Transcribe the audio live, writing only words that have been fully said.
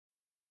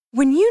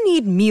When you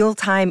need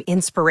mealtime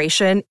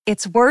inspiration,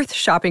 it's worth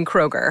shopping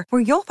Kroger,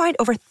 where you'll find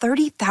over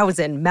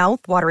 30,000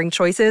 mouth-watering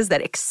choices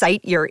that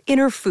excite your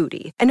inner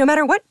foodie. And no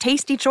matter what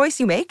tasty choice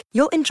you make,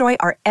 you'll enjoy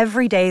our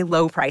everyday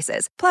low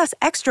prices, plus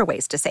extra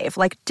ways to save,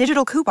 like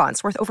digital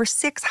coupons worth over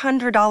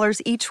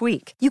 $600 each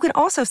week. You can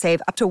also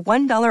save up to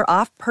 $1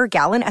 off per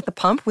gallon at the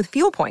pump with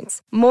fuel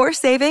points. More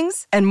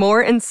savings and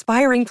more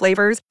inspiring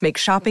flavors make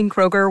shopping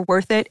Kroger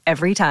worth it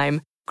every time.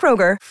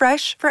 Kroger,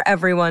 fresh for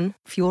everyone.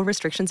 Fuel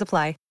restrictions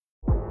apply.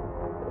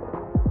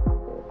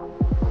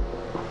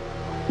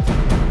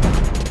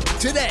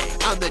 Today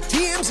on the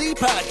TMZ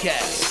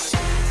Podcast.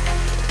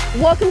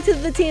 Welcome to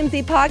the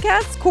TMZ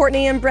Podcast.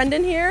 Courtney and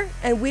Brendan here,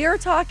 and we are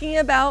talking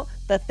about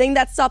the thing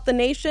that stopped the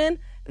nation,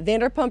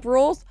 Vanderpump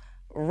Rules,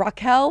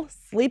 Raquel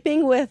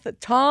sleeping with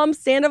Tom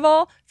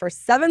Sandoval for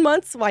 7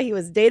 months while he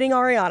was dating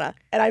Ariana.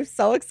 And I'm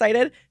so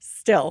excited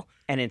still.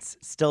 And it's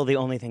still the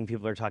only thing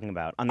people are talking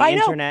about on the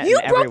internet and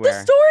everywhere. You broke the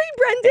story,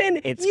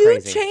 Brendan. It's you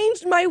crazy.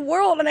 changed my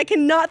world, and I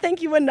cannot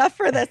thank you enough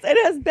for this. It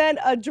has been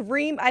a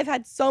dream. I've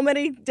had so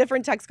many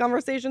different text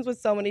conversations with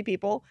so many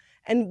people,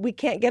 and we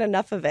can't get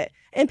enough of it.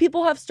 And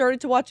people have started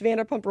to watch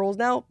Vanderpump Rules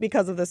now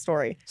because of this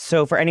story.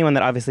 So for anyone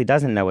that obviously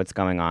doesn't know what's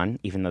going on,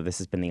 even though this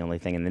has been the only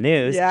thing in the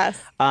news, Yes.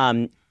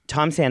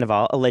 Tom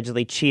Sandoval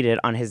allegedly cheated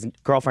on his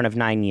girlfriend of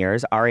 9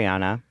 years,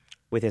 Ariana,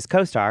 with his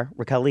co-star,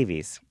 Raquel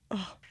Leviss.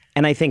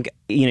 And I think,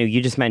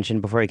 you just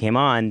mentioned before he came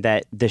on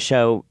that the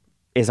show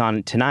is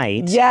on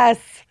tonight. Yes.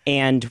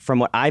 And from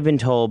what I've been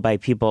told by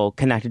people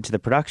connected to the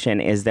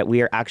production is that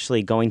we are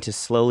actually going to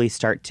slowly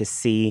start to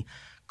see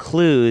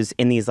clues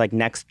in these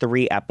next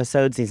 3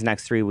 episodes, these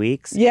next 3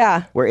 weeks.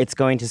 Yeah. Where it's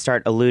going to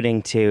start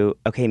alluding to,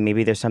 okay,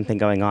 maybe there's something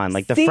going on.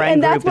 Like the See, friend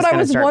and that's group what is I going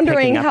to was start wondering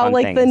picking up how on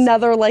the things.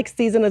 another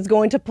season is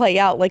going to play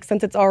out,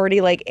 since it's already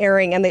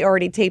airing and they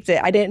already taped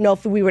it. I didn't know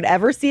if we would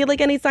ever see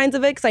any signs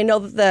of it, because I know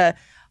that the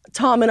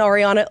Tom and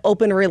Ariana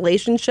open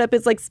relationship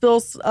is still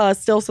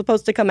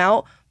supposed to come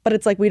out, but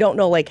it's we don't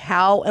know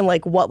how and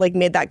what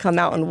made that come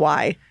out and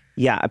why.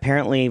 Yeah,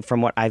 apparently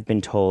from what I've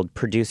been told,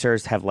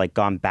 producers have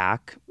gone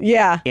back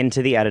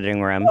into the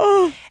editing room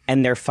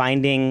and they're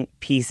finding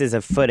pieces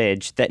of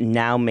footage that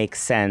now make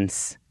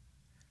sense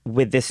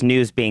with this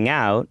news being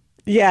out.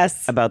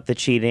 Yes. About the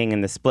cheating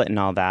and the split and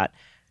all that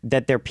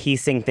they're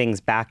piecing things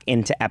back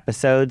into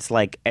episodes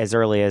as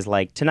early as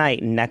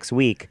tonight and next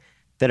week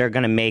that are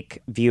going to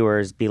make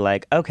viewers be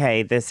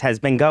okay, this has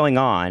been going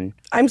on.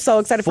 I'm so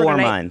excited for 4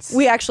 tonight. months.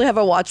 We actually have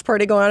a watch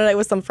party going on tonight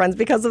with some friends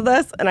because of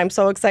this, and I'm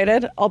so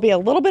excited. I'll be a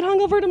little bit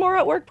hungover tomorrow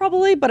at work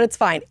probably, but it's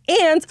fine.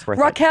 And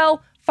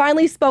Raquel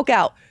finally spoke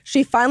out.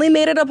 She finally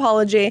made an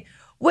apology,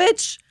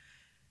 which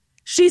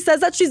she says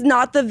that she's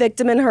not the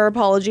victim in her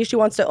apology. She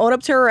wants to own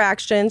up to her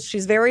actions.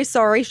 She's very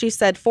sorry. She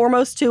said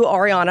foremost to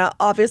Ariana,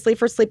 obviously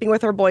for sleeping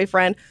with her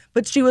boyfriend.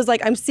 But she was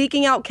I'm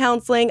seeking out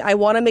counseling. I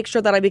want to make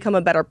sure that I become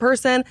a better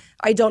person.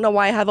 I don't know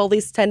why I have all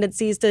these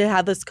tendencies to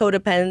have this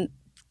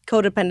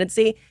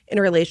codependency in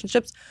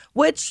relationships,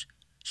 which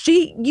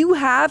you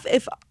have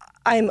if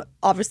I'm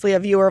obviously a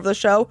viewer of the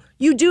show.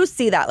 You do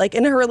see that.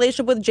 In her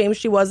relationship with James,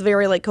 she was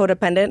very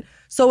codependent.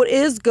 So it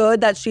is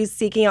good that she's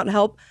seeking out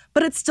help,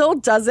 but it still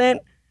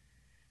doesn't.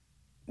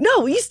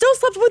 No, you still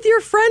slept with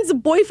your friend's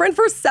boyfriend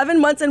for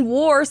 7 months and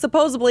wore,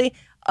 supposedly,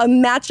 a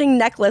matching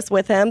necklace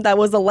with him that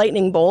was a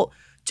lightning bolt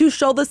to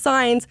show the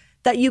signs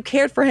that you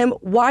cared for him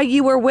while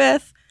you were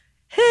with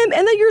him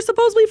and that you're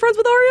supposedly friends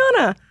with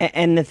Ariana.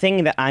 And the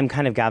thing that I'm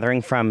kind of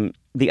gathering from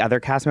the other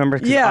cast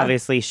members, because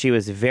obviously she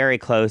was very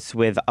close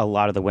with a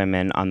lot of the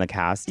women on the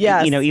cast.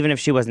 Yes. Even if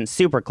she wasn't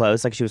super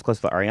close, she was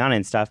close with Ariana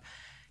and stuff,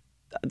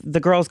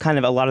 the girls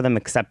a lot of them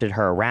accepted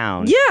her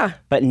around. Yeah.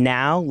 But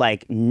now,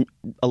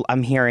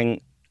 I'm hearing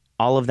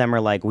all of them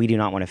are we do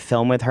not want to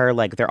film with her.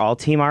 They're all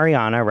Team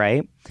Ariana,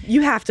 right?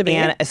 You have to be.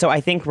 And so I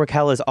think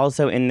Raquel is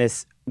also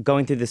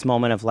going through this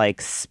moment of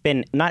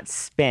not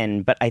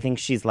spin, but I think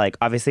she's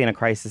obviously in a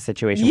crisis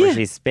situation where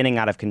she's spinning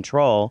out of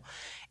control.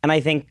 And I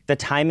think the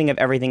timing of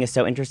everything is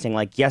so interesting.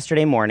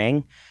 Yesterday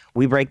morning,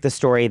 we break the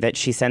story that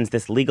she sends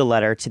this legal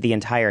letter to the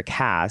entire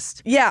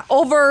cast. Yeah,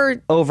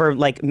 over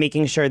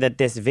making sure that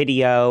this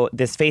video,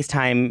 this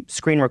FaceTime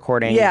screen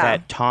recording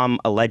that Tom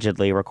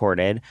allegedly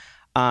recorded,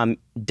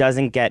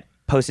 doesn't get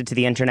posted to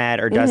the internet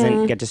or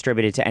doesn't get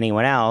distributed to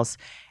anyone else.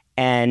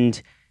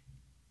 And,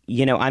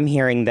 I'm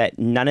hearing that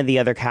none of the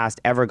other cast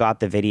ever got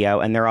the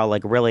video, and they're all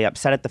really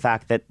upset at the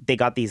fact that they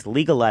got these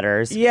legal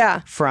letters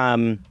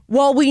from...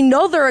 Well, we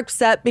know they're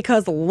upset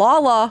because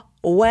Lala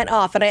went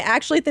off. And I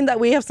actually think that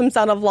we have some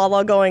sound of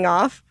Lala going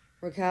off.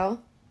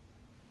 Raquel,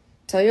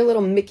 tell your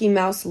little Mickey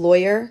Mouse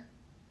lawyer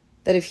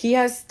that if he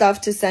has stuff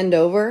to send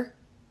over,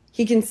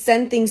 he can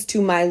send things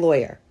to my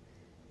lawyer.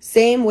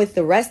 Same with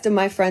the rest of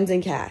my friends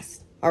and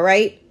cast, all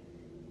right?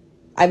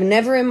 I've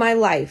never in my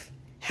life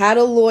had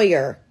a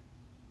lawyer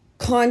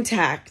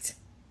contact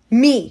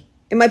me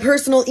in my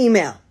personal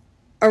email,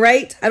 all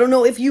right? I don't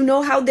know if you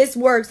know how this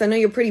works. I know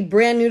you're pretty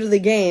brand new to the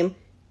game.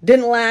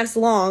 Didn't last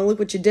long. Look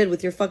what you did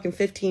with your fucking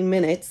 15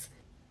 minutes.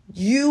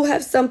 You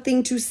have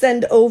something to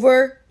send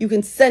over, you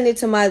can send it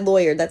to my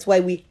lawyer. That's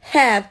why we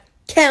have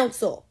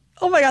counsel.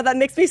 Oh my God, that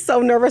makes me so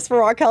nervous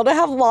for Raquel to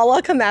have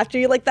Lala come after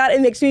you like that.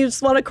 It makes me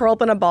just want to curl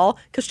up in a ball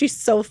because she's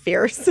so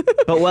fierce.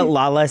 But what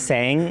Lala's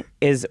saying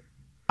is,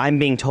 I'm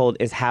being told,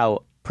 is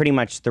how pretty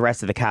much the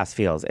rest of the cast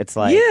feels. It's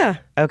like,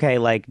 okay,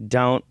 like,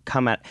 don't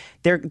come at...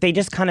 They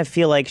just kind of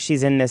feel like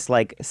she's in this,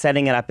 like,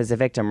 setting it up as a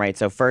victim, right?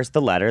 So first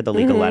the letter, the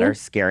legal letter,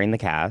 scaring the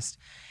cast.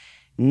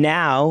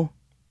 Now,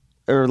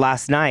 or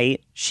last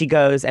night, she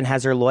goes and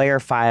has her lawyer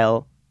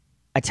file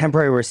a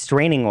temporary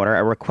restraining order,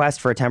 a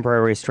request for a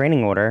temporary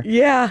restraining order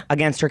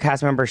against her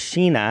cast member,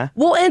 Scheana.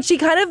 Well, and she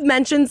kind of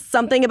mentions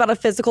something about a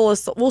physical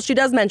assault. Well, she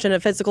does mention a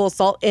physical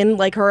assault in,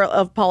 like, her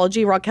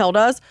apology, Raquel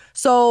does.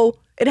 So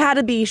it had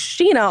to be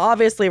Scheana,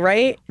 obviously,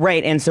 right?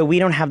 Right, and so we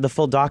don't have the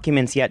full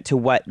documents yet to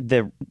what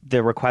the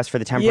request for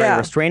the temporary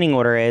restraining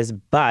order is,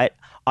 but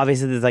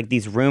obviously there's, like,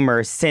 these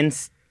rumors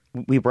since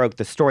we broke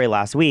the story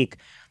last week.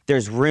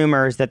 There's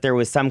rumors that there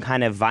was some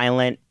kind of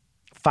violent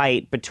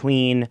fight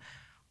between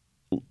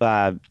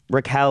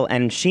Raquel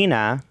and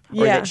Scheana,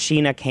 or that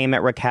Scheana came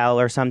at Raquel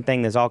or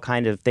something. There's all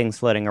kinds of things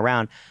floating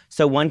around.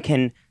 So one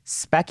can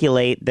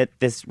speculate that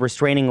this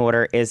restraining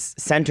order is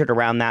centered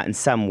around that in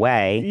some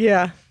way.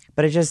 Yeah.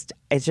 But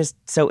it's just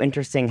so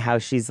interesting how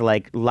she's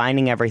like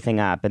lining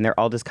everything up and they're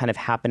all just kind of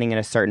happening in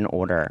a certain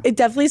order. It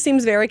definitely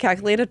seems very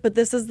calculated, but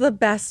this is the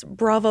best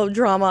Bravo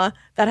drama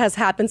that has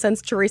happened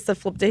since Teresa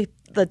flipped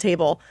the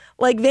table.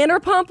 Like,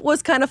 Vanderpump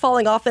was kind of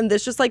falling off and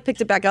this just like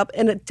picked it back up,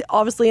 and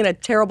obviously in a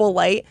terrible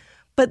light.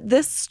 But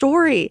this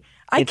story,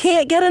 I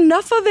can't get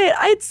enough of it.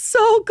 It's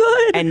so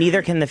good. And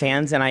neither can the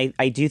fans. And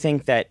I do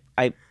think that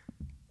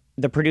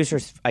the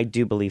producers, I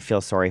do believe,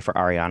 feel sorry for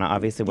Ariana,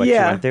 obviously, what she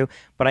went through.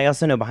 But I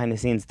also know behind the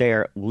scenes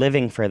they're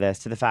living for this,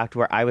 to the fact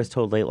where I was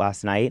told late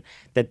last night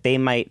that they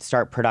might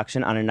start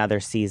production on another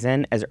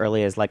season as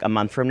early as like a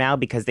month from now,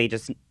 because they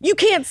just... You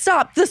can't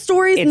stop. The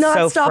story's not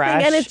so stopping.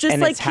 Fresh, and it's just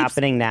and like... it's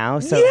happening now.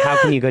 So how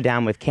can you go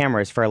down with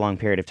cameras for a long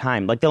period of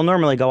time? Like, they'll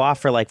normally go off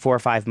for like 4 or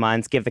 5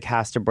 months, give the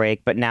cast a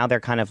break. But now they're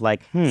kind of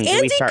like, do we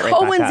start right back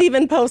up? Andy Cohen's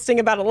even posting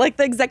about it, like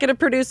the executive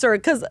producer,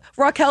 because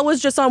Raquel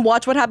was just on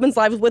Watch What Happens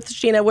Live with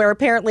Scheana, where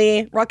apparently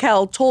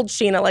Raquel told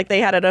Scheana like they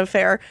had an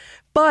affair.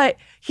 But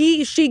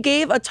she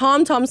gave a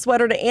Tom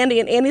sweater to Andy,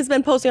 and Andy's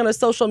been posting on his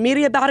social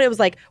media about it. It was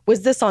like,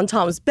 was this on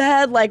Tom's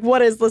bed? Like,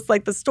 what is this,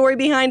 like the story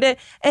behind it?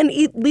 And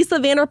Lisa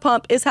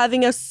Vanderpump is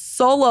having a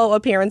solo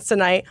appearance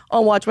tonight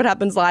on Watch What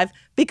Happens Live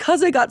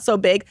because it got so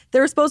big. They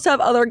were supposed to have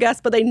other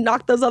guests, but they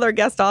knocked those other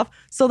guests off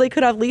so they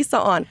could have Lisa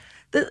on.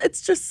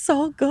 It's just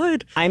so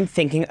good. I'm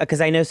thinking,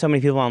 because I know so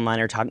many people online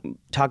are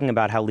talking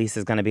about how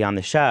Lisa's going to be on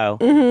the show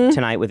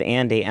tonight with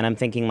Andy, and I'm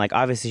thinking, like,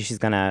 obviously she's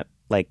going to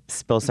like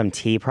spill some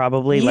tea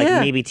probably, like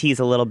maybe tease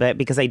a little bit,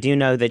 because I do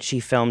know that she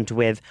filmed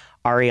with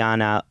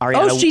Ariana.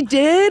 Oh, she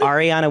did?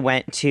 Ariana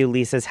went to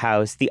Lisa's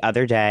house the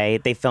other day.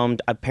 They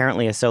filmed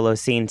apparently a solo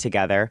scene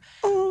together.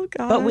 Oh,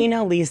 God. But we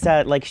know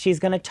Lisa, like, she's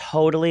going to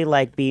totally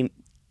like be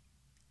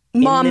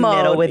Mom in the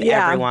middle mode, with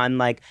everyone.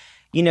 Like,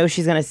 you know,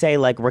 she's going to say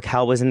like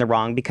Raquel was in the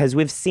wrong, because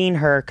we've seen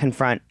her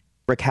confront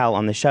Raquel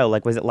on the show.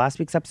 Like, was it last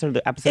week's episode or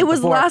the episode It was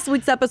before? last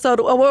week's episode,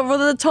 or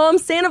the Tom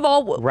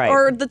Sandoval,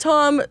 or the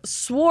Tom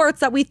Schwartz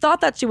that we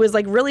thought that she was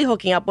like really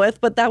hooking up with,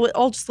 but that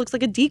all just looks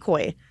like a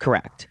decoy.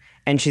 Correct.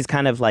 And she's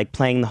kind of like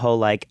playing the whole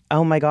like,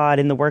 oh my God,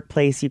 in the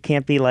workplace, you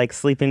can't be like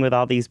sleeping with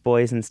all these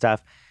boys and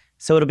stuff.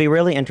 So it'll be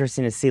really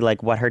interesting to see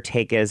like what her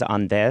take is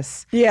on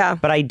this. Yeah.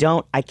 But I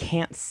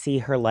can't see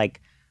her like,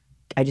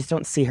 I just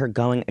don't see her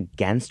going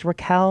against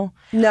Raquel.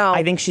 No.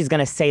 I think she's going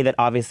to say that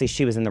obviously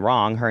she was in the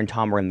wrong. Her and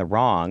Tom were in the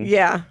wrong.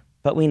 Yeah.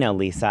 But we know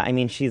Lisa. I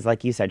mean, she's,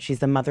 like you said, she's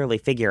the motherly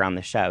figure on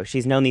the show.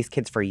 She's known these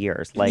kids for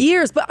years.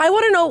 Years. But I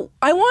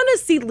want to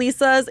see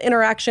Lisa's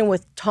interaction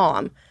with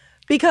Tom,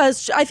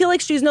 because I feel like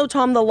she's known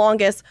Tom the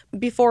longest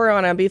before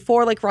Anna,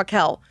 before like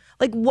Raquel.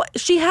 Like, what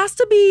she has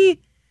to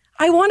be...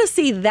 I want to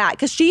see that,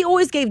 because she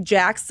always gave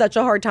Jax such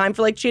a hard time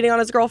for like cheating on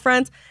his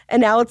girlfriends. And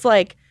now it's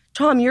like,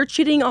 Tom, you're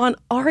cheating on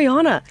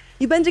Ariana.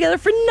 You've been together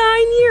for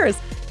 9 years.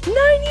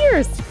 9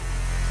 years.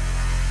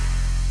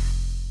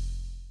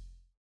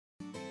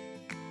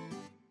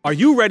 Are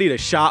you ready to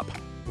shop?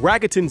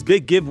 Rakuten's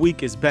Big Give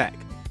Week is back.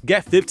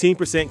 Get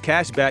 15%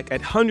 cash back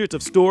at hundreds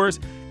of stores,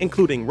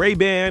 including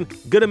Ray-Ban,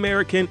 Good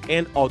American,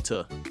 and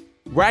Ulta.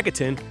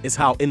 Rakuten is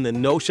how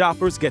in-the-know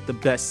shoppers get the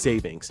best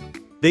savings.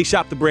 They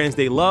shop the brands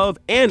they love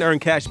and earn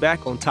cash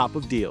back on top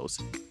of deals.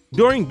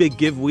 During Big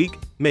Give Week,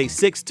 May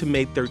 6th to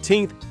May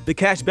 13th, the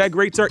cashback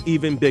rates are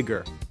even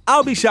bigger.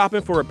 I'll be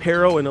shopping for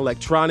apparel and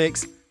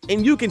electronics,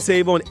 and you can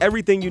save on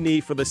everything you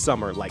need for the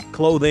summer, like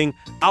clothing,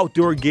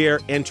 outdoor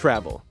gear, and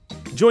travel.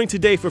 Join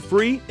today for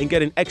free and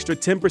get an extra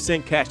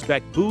 10%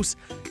 cashback boost.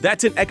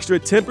 That's an extra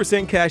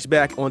 10%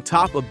 cashback on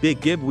top of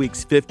Big Give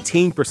Week's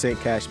 15%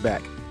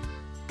 cashback.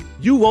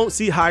 You won't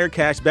see higher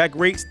cashback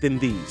rates than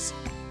these.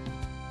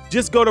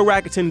 Just go to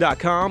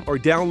Rakuten.com or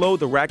download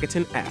the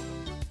Rakuten app.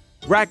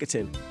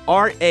 Rakuten,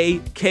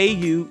 Rakuten.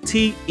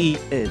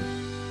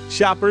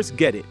 Shoppers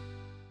get it.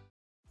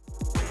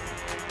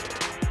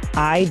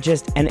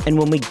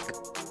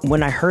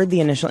 When I heard the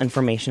initial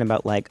information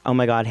about like, oh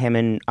my God, him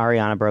and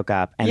Ariana broke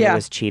up and it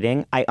was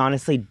cheating, I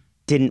honestly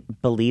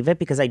didn't believe it,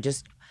 because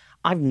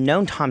I've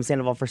known Tom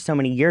Sandoval for so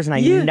many years, and I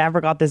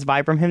never got this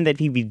vibe from him that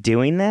he'd be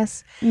doing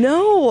this.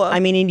 No. I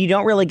mean, and you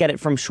don't really get it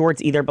from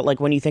Schwartz either, but like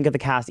when you think of the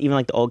cast, even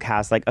like the old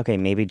cast, like, okay,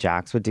 maybe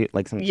Jax would do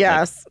like something.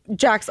 Yes, like,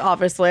 Jax,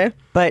 obviously.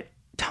 But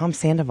Tom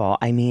Sandoval,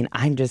 I mean,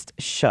 I'm just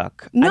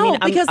shook. No, I mean,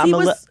 because I'm he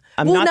was...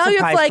 I'm well, not now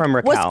surprised you're like, from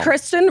Raquel. was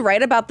Kristen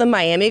right about the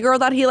Miami girl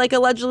that he like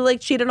allegedly like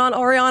cheated on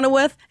Ariana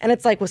with? And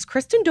it's like, was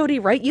Kristen Doute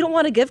right? You don't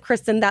want to give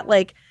Kristen that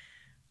like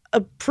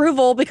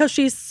approval because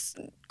she's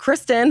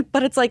Kristen,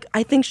 but it's like,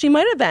 I think she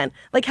might have been.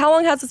 Like, how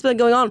long has this been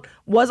going on?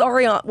 Was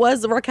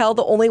Raquel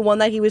the only one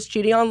that he was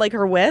cheating on like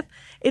her with?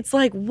 It's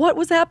like, what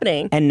was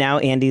happening? And now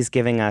Andy's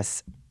giving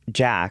us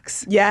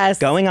Jax. Yes.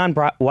 Going on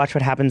Watch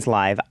What Happens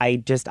Live. I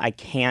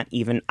can't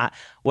even.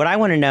 What I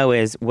want to know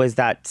is, was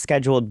that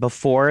scheduled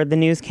before the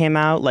news came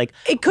out? Like,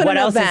 it couldn't what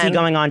else have is he been.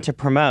 going on to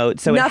promote?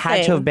 So Nothing. It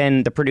had to have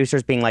been the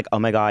producers being like, oh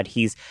my God,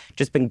 he's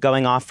just been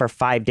going off for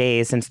 5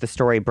 days since the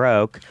story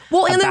broke.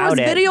 Well, and there was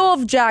it. video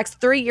of Jax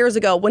 3 years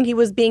ago when he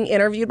was being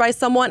interviewed by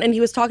someone and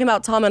he was talking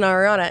about Tom and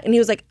Ariana. And he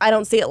was like, I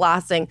don't see it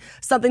lasting.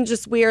 Something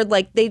just weird.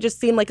 Like, they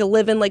just seem like a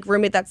live-in like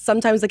roommate that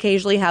sometimes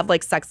occasionally have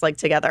like sex like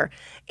together.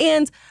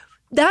 And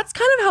that's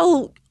kind of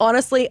how,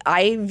 honestly,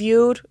 I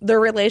viewed their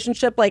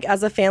relationship, like,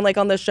 as a fan, like,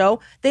 on the show.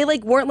 They,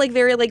 like, weren't, like,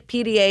 very, like,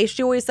 PDA.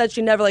 She always said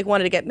she never, like,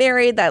 wanted to get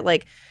married, that,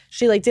 like,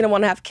 she, like, didn't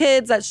want to have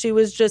kids, that she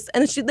was just,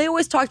 and they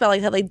always talked about,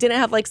 like, how they didn't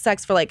have, like,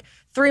 sex for, like,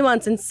 3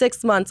 months and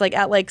 6 months, like,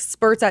 at, like,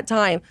 spurts at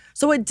time.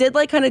 So it did,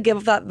 like, kind of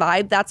give that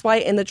vibe. That's why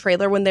in the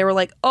trailer, when they were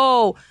like,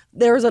 oh,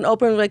 there was an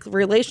open, like,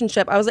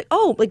 relationship, I was like,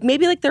 oh, like,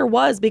 maybe, like, there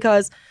was,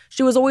 because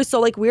she was always so,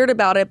 like, weird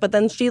about it, but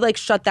then she, like,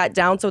 shut that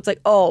down, so it's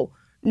like, oh,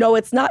 no,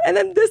 it's not. And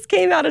then this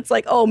came out. It's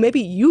like, oh,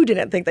 maybe you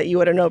didn't think that you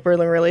had an open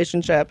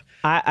relationship.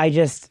 I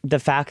just, the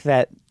fact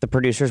that the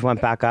producers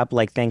went back up,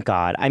 like, thank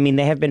God. I mean,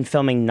 they have been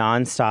filming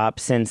nonstop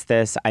since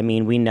this. I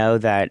mean, we know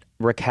that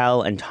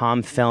Raquel and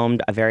Tom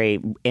filmed a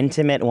very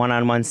intimate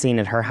one-on-one scene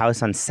at her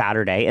house on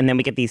Saturday. And then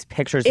we get these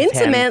pictures of him.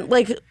 Intimate?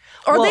 Like,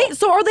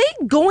 are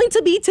they going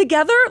to be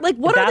together? Like,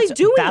 what are they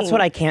doing? That's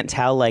what I can't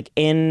tell. Like,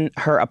 in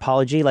her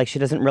apology, like, she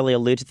doesn't really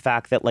allude to the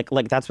fact that,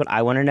 like that's what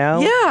I want to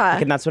know. Yeah.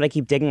 Like, and that's what I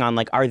keep digging on.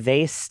 Like, are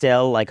they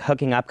still, like,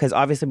 hooking up? Because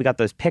obviously we got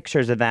those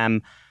pictures of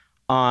them,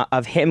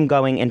 of him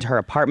going into her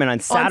apartment on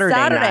Saturday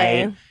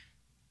night.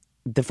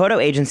 The photo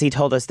agency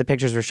told us the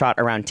pictures were shot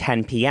around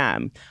 10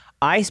 p.m.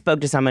 I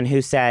spoke to someone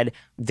who said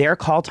their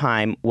call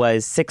time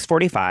was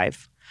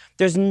 6:45.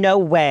 There's no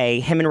way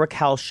him and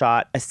Raquel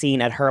shot a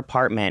scene at her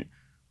apartment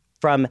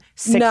from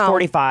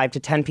 6:45 to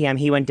 10 p.m.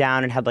 He went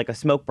down and had like a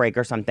smoke break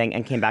or something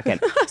and came back in.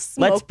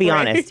 Let's be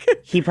honest.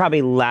 He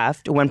probably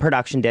left when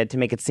production did to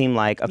make it seem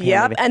like, okay.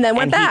 Yep, and then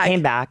went back. He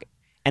came back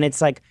and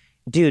it's like,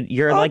 dude,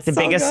 you're like the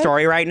biggest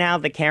story right now.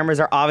 The cameras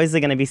are obviously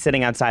going to be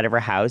sitting outside of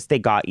her house. They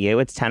got you.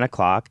 It's 10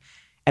 o'clock.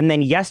 And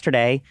then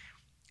yesterday,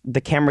 the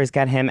cameras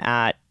got him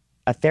at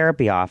a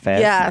therapy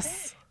office.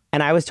 Yes.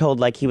 And I was told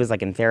like he was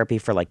like in therapy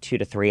for like 2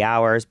 to 3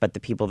 hours. But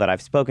the people that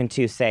I've spoken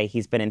to say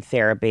he's been in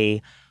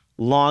therapy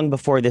long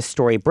before this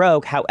story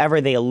broke. However,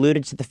 they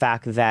alluded to the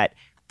fact that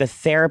the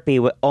therapy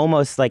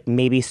almost like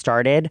maybe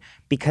started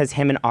because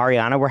him and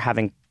Ariana were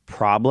having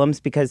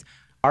problems, because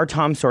our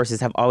Tom sources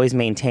have always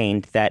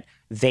maintained that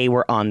they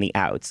were on the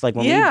outs. Like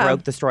when we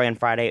broke the story on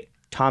Friday,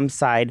 Tom's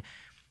side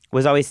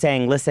was always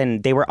saying,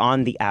 listen, they were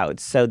on the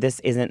outs. So this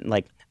isn't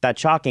like that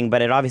shocking,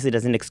 but it obviously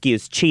doesn't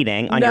excuse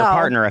cheating on your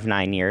partner of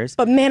 9 years.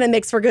 But man, it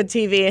makes for good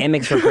TV. It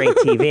makes for great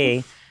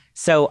TV.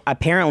 So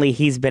apparently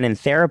he's been in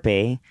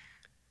therapy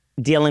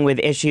dealing with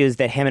issues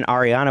that him and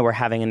Ariana were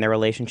having in their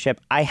relationship.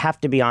 I have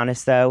to be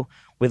honest, though,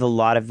 with a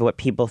lot of what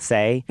people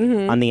say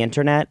on the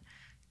internet,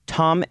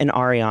 Tom and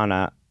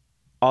Ariana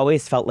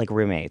always felt like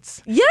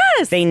roommates.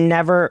 Yes. They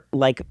never,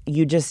 like,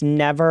 you just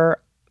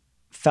never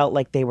felt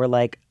like they were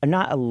like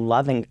not a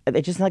loving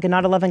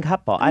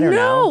couple. I don't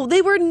know. No,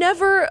 they were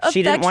never affectionate.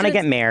 She didn't want to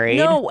get married.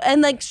 No,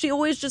 and like she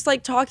always just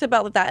like talked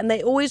about that, and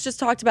they always just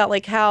talked about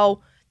like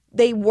how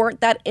they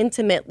weren't that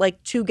intimate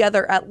like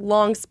together at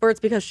long spurts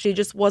because she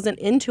just wasn't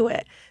into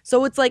it.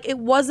 So it's like it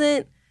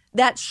wasn't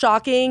that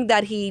shocking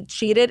that he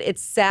cheated.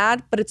 It's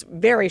sad, but it's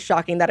very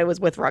shocking that it was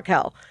with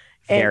Raquel.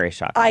 Very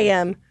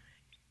shocking.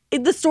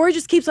 The story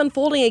just keeps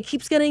unfolding. It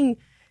keeps getting,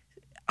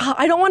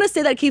 I don't want to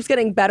say that it keeps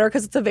getting better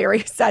because it's a very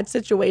sad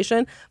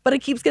situation, but it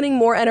keeps getting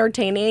more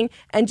entertaining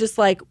and just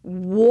like,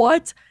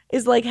 what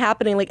is like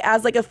happening? Like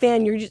as like a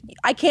fan,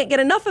 I can't get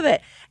enough of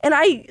it. And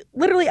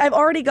I've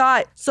already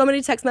got so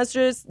many text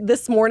messages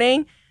this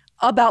morning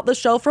about the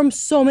show from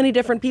so many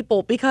different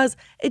people because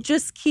it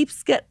just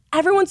keeps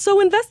everyone's so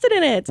invested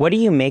in it. What do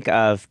you make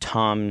of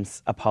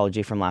Tom's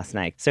apology from last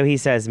night? So he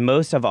says,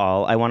 most of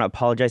all, I want to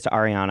apologize to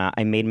Ariana.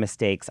 I made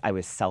mistakes. I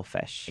was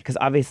selfish. Because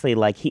obviously,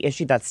 like, he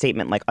issued that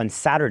statement, like, on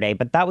Saturday,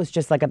 but that was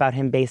just, like, about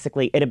him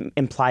basically. It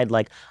implied,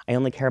 like, I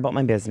only care about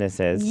my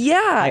businesses. Yeah.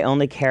 I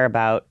only care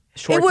about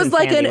Schwartz it was and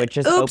like Sandy, an which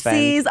just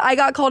oopsies. opened. I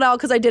got called out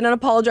because I didn't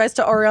apologize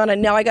to Ariana.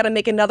 Now I got to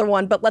make another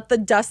one, but let the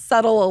dust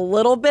settle a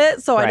little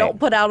bit so I don't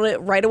put out it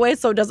right away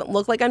so it doesn't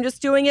look like I'm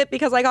just doing it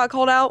because I got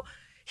called out.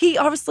 He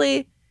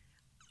obviously,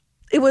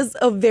 it was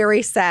a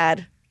very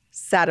sad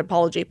sad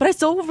apology. But I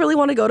still really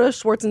want to go to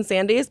Schwartz and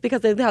Sandy's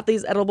because they have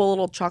these edible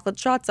little chocolate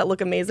shots that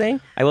look amazing.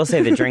 I will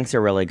say the drinks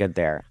are really good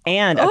there.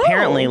 And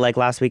apparently, like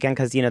last weekend,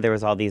 because, you know, there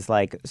was all these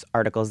like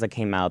articles that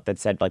came out that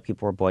said like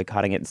people were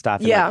boycotting it and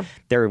stuff. And, like,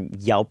 their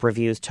Yelp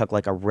reviews took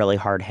like a really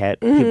hard hit.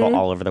 People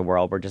all over the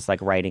world were just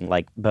like writing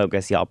like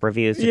bogus Yelp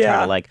reviews to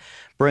try to like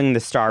bring the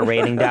star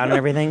rating down and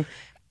everything.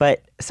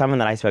 But someone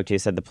that I spoke to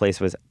said the place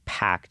was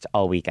packed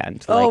all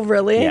weekend. Like, oh,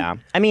 really? Yeah.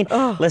 I mean,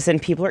 listen,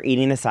 people are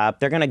eating this up.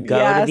 They're going to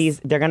go to these.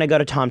 They're going to go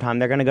to Tom Tom.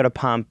 They're going to go to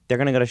Pump. They're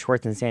going to go to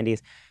Schwartz and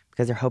Sandy's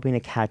because they're hoping to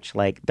catch,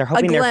 like, they're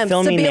hoping they're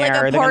filming there. To be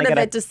like a part of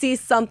it, to see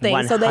something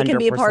 100%. So they can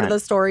be a part of the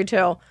story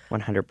too.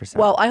 100%.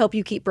 Well, I hope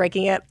you keep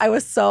breaking it.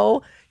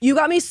 You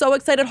got me so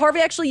excited.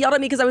 Harvey actually yelled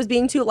at me because I was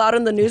being too loud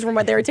in the newsroom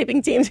when they were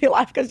taping TMZ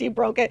Live because you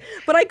broke it.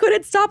 But I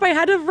couldn't stop. I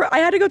had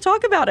to go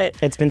talk about it.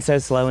 It's been so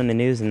slow in the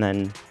news, and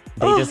then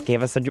they just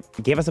gave us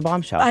a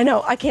bombshell. I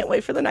know. I can't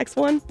wait for the next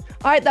one.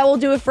 All right, that will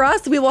do it for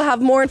us. We will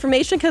have more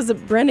information because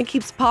Brandon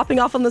keeps popping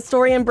off on the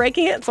story and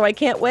breaking it, so I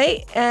can't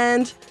wait.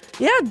 And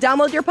yeah,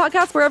 download your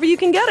podcast wherever you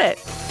can get it.